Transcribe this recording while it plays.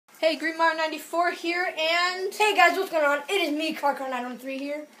Hey, GreenMiner94 here, and hey guys, what's going on? It is me, Kar Kar913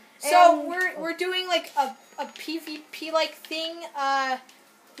 here. So we're doing like a PvP like thing.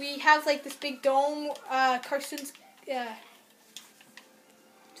 We have like this big dome. Carson's. It's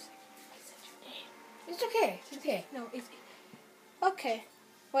okay. It's okay. No, it's okay.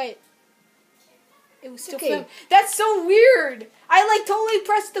 Wait. It was still okay. filming. That's so weird. I like totally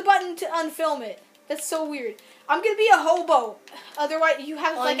pressed the button to unfilm it. That's so weird. I'm gonna be a hobo. Otherwise, you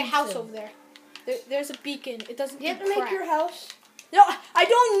have like a house over there. There's a beacon. It doesn't. You have to make your house. No, I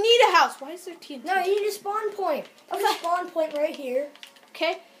don't need a house. Why is there TNT? No, you need a spawn point. Put a spawn point right here.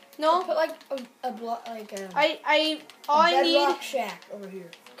 Okay. No. Put like a block, like a. All I need. Bedrock shack over here.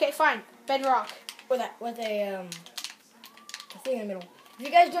 Okay, fine. Bedrock. With a thing in the middle. If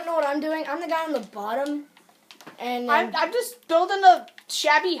you guys don't know what I'm doing, I'm the guy on the bottom, and I'm just building a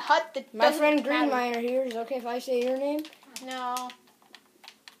shabby hut that my friend matter. GreenMiner here. Is it okay if I say your name? No.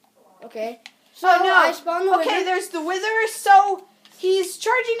 Okay. So no. I spawned the wither. Okay, there's the wither. So he's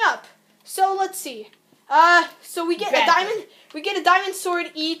charging up. So let's see. So we get a diamond. We get a diamond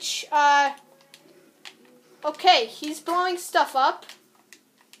sword each. Okay, he's blowing stuff up.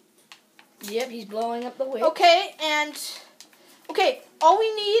 Yep, he's blowing up the wick. Okay, and all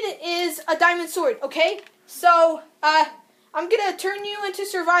we need is a diamond sword. Okay, so I'm gonna turn you into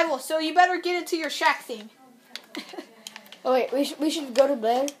survival. So you better get into your shack thing. Oh wait, we should go to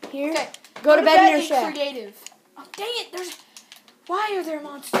bed here. Okay, go to bed in your shack. Creative. Oh dang it! Why are there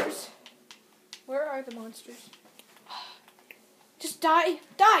monsters? Where are the monsters? Just die!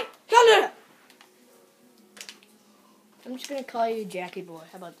 Die! No! I'm just gonna call you Jackie Boy.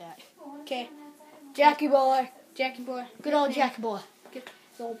 How about that? Okay. Jackie Boy. Jackie Boy. Good old Jackie Boy. Good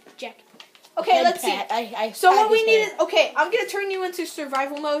old Jackie Boy. Okay, let's see. So what we need is... Okay, I'm going to turn you into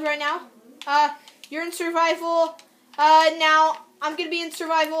survival mode right now. You're in survival. Now, I'm going to be in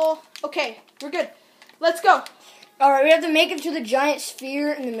survival. Okay, we're good. Let's go. Alright, we have to make it to the giant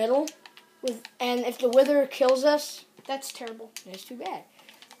sphere in the middle. And if the wither kills us... That's terrible. That's too bad.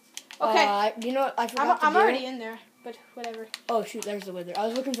 Okay. You know what I forgot to do? I'm already in there, but whatever. Oh, shoot, there's the wither. I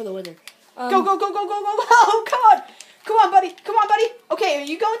was looking for the wither. Go. Oh, come on. Come on, buddy. Come on, buddy. Okay, are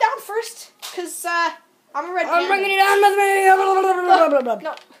you going down first? Because, I'm a red panda. I'm bringing you down with me.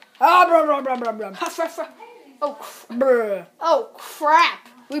 No. Oh, crap.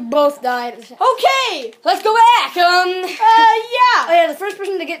 We both died. Okay. Let's go back. Yeah. Oh, yeah, the first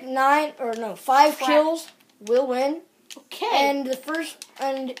person to get 5 kills will win. Okay. And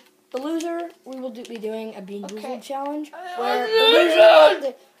the loser, we will be doing a Bean Boozled challenge. Where the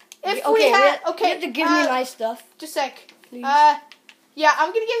loser... we you have to give me my stuff. Just a sec. Please. Yeah,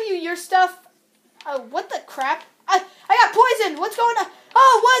 I'm gonna give you your stuff. What the crap? I got poisoned. What's going on?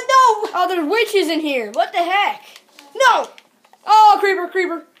 Oh, what? No. Oh, there's witches in here. What the heck? No. Oh,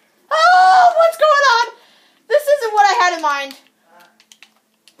 creeper. Oh, what's going on? This isn't what I had in mind.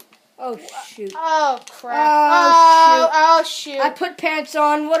 Oh, shoot. Oh, crap. Oh, shoot. I put pants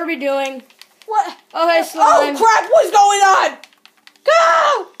on. What are we doing? What? Oh, hey, slime. Oh, crap. What's going on?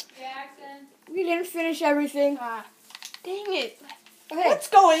 Go! Jackson. We didn't finish everything. Dang it. Okay. What's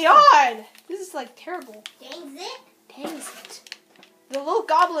going on? This is like terrible. Dang it. The little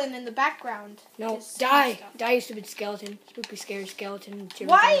goblin in the background. No, die, you stupid skeleton. Spooky, scary skeleton.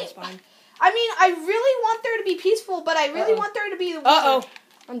 Why? I mean, I really want there to be peaceful, but I really want there to be the wizard.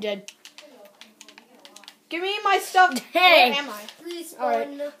 I'm dead. Give me my stuff. Dang. Where am I? Please,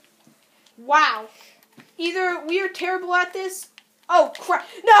 Alright. Wow. Either we are terrible at this. Oh, crap.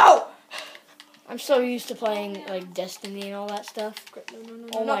 No! I'm so used to playing, like, Destiny and all that stuff. No.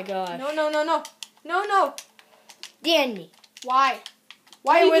 Oh, my gosh. No. Danny. Why?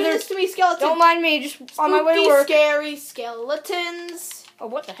 Why do you do this to me, skeleton? Don't mind me, just on my way to work. Scary skeletons. Oh,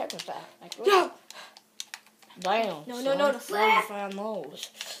 what the heck was that? No. Damn. No. Find those.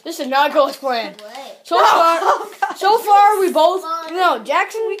 This is not go as planned. So Oh, far, we both... No,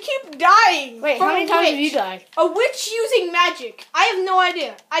 Jackson... We keep dying. Wait, how many times have you died? A witch using magic. I have no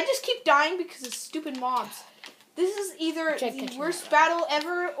idea. I just keep dying because of stupid mobs. This is either the worst battle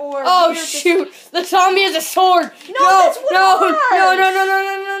ever or... Oh, shoot. The zombie has a sword. No.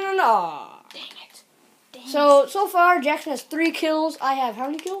 Dang it. So far, Jackson has 3 kills. I have how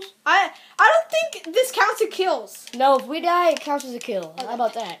many kills? I don't think this counts as kills. No, if we die, it counts as a kill. Okay. How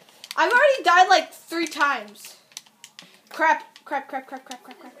about that? I've already died like 3 times. Crap.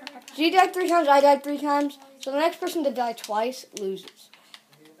 So you died 3 times, I died 3 times. So the next person to die twice loses.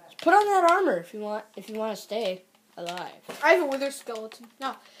 Put on that armor if you want to stay alive. I have a wither skeleton.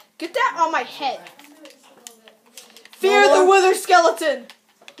 No. Get that on my head. Fear the wither skeleton.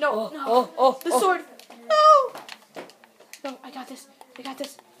 No. Oh. The sword. No. No, I got this.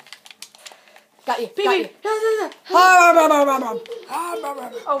 Got you. PvP.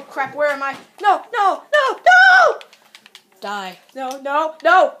 Oh crap! Where am I? No! Die. No!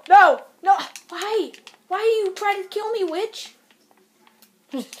 Why? Why are you trying to kill me, witch?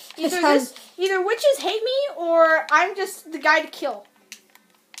 Either witches hate me or I'm just the guy to kill.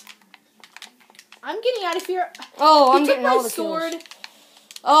 I'm getting out of here. Oh, I'm took getting my all the sword. kills.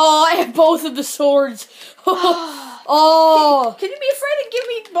 Oh, I have both of the swords. Oh. Can you be afraid to give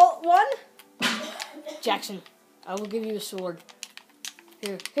me one? Jackson, I will give you a sword.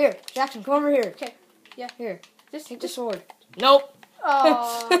 Here, Jackson, come over here. Okay. Yeah. Here, Just take the sword. Nope.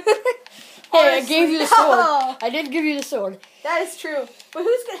 Oh. Hey, I gave you the sword. I did give you the sword. That is true. But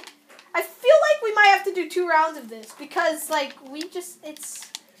who's gonna? I feel like we might have to do 2 rounds of this because, like,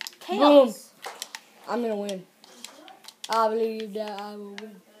 it's chaos. Boom. I'm gonna win. I believe that I will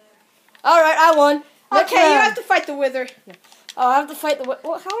win. All right, I won. Next Okay, round. you have to fight the wither. Oh, I have to fight the. Well,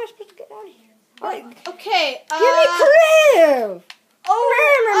 how am I supposed to get out of here? Like, Okay. give me creative.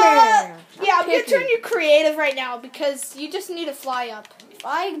 Yeah, I'm gonna turn you creative right now because you just need to fly up. If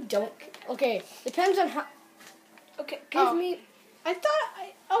I don't. Okay, depends on how. Okay. Give me. I thought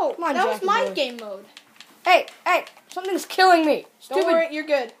Come on, that was Jackie my boy. game mode. Hey, something's killing me. Don't worry, you're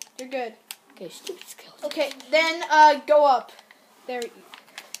good. You're good. Okay, stupid skills. Okay, then go up. There.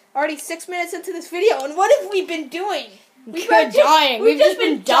 Already 6 minutes into this video, and what have we been doing? We've been dying. We've just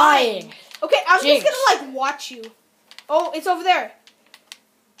been dying. Okay, I'm Jinx. just gonna like watch you. Oh, it's over there.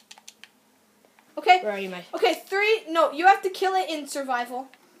 Okay. Where are you, Mike? Okay, 3. No, you have to kill it in survival.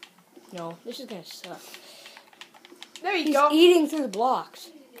 No, this is gonna suck. There you He's go. eating through the blocks.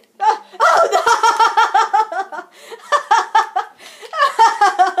 Oh no!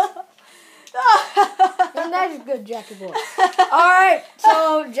 And that is good, Jackie boy. Alright,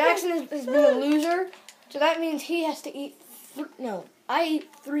 so Jackson has been a loser. So that means he has to eat. I eat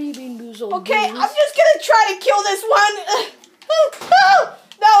 3 bean boozled. Okay, beans. I'm just gonna try to kill this one.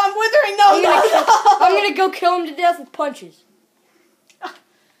 No, I'm withering. No. I'm gonna go kill him to death with punches.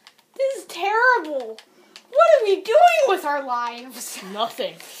 This is terrible. What are we doing with our lives?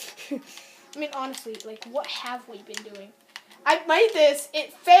 Nothing. I mean, honestly, like, what have we been doing? I made this.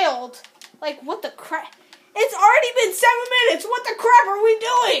 It failed. Like, what the crap? It's already been 7 minutes. What the crap are we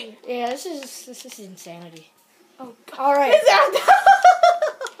doing? Yeah, this is insanity. Oh, God. All right. Is that?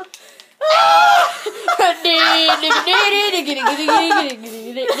 Hey,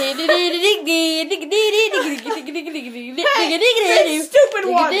 stupid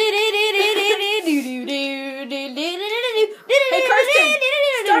one. Hey, Karsten,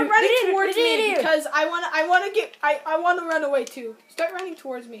 start running towards me because I wanna run away too. Start running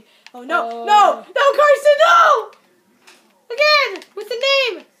towards me. Oh no, no, Karsten, no! Again with the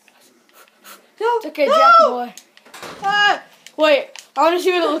name. No, It's okay, no! Jackie boy. Ah. Wait, I want to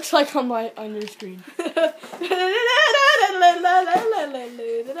see what it looks like on your screen. I'm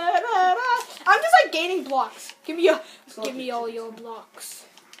just like gaining blocks. Give me all your blocks.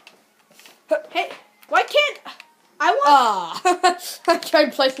 Hey, why can't I want? I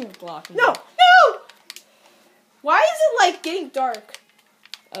tried placing the block. No. Why is it like getting dark?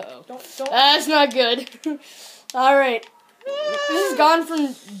 Uh-oh. Don't. That's not good. All right. This has gone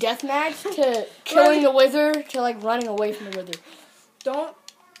from deathmatch to killing the wither to like running away from the wither. Don't.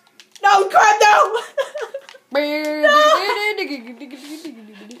 No, crap, no! No! You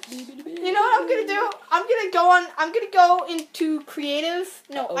know what I'm gonna do? I'm gonna go into creative.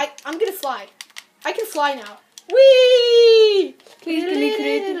 No, I'm gonna fly. I can fly now. Whee! Please give me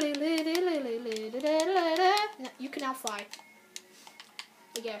creative. No, you can now fly.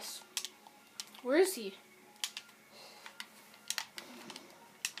 I guess. Where is he?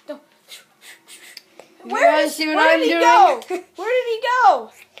 No. Where did he go? Where did he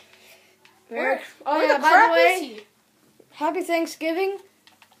go? Where yeah, the by crap the way, is he? Happy Thanksgiving.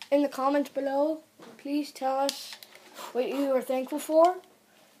 In the comments below, please tell us what you are thankful for.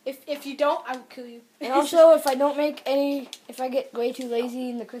 If you don't, I will kill you. And also, if I get way too lazy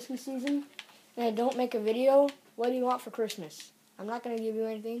in the Christmas season and I don't make a video, what do you want for Christmas? I'm not going to give you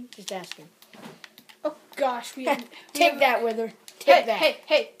anything, just asking. Oh gosh, Take that, Wither. Take that.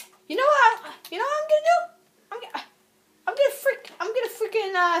 Hey. You know what I'm gonna do? I'm gonna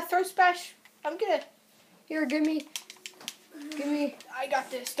freaking throw splash. Here, give me. I got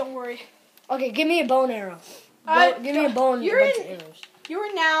this. Don't worry. Okay, give me a bone arrow. Give me a bone and a bunch of arrows. You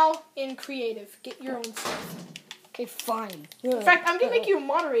are now in creative. Get your own stuff. Okay, fine. In fact, I'm gonna make you a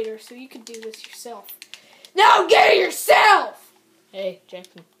moderator so you can do this yourself. Now get it yourself! Hey,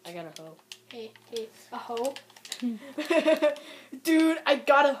 Jackson, I got a hoe. Hey, a hoe? Dude, I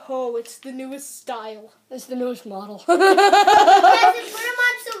got a hoe. It's the newest style. It's the newest model. Guys, put him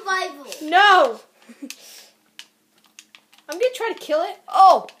on survival. No! try to kill it?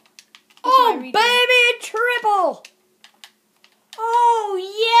 Oh! Oh, my baby, triple! Oh,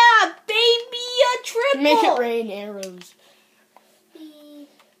 yeah, baby, a triple! Make it rain arrows.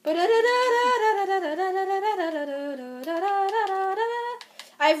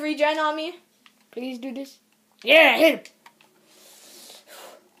 I have regen on me. Please do this. Yeah, hit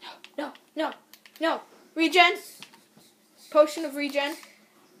him. No. Regen. Potion of regen.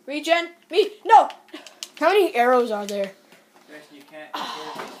 Regen. Me. No. How many arrows are there? You can't kill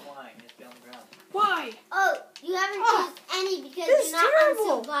these flying. Just be on the ground. Why? Oh, you haven't used any because this you're not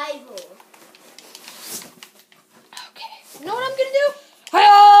terrible. on survival. Okay. You know what I'm gonna do?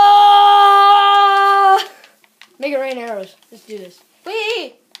 Hi-ya! Make it rain arrows. Let's do this.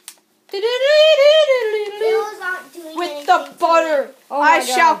 Wait. Arrows aren't doing With anything the butter, Oh my I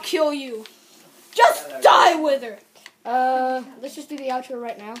shall God. kill you. Just die with her. Let's just do the outro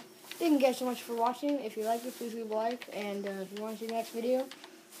right now. Thank you guys so much for watching. If you liked it, please leave a like. And if you want to see the next video,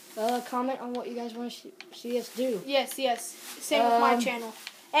 comment on what you guys want to see us do. Yes. Same with my channel.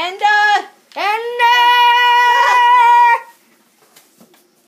 And And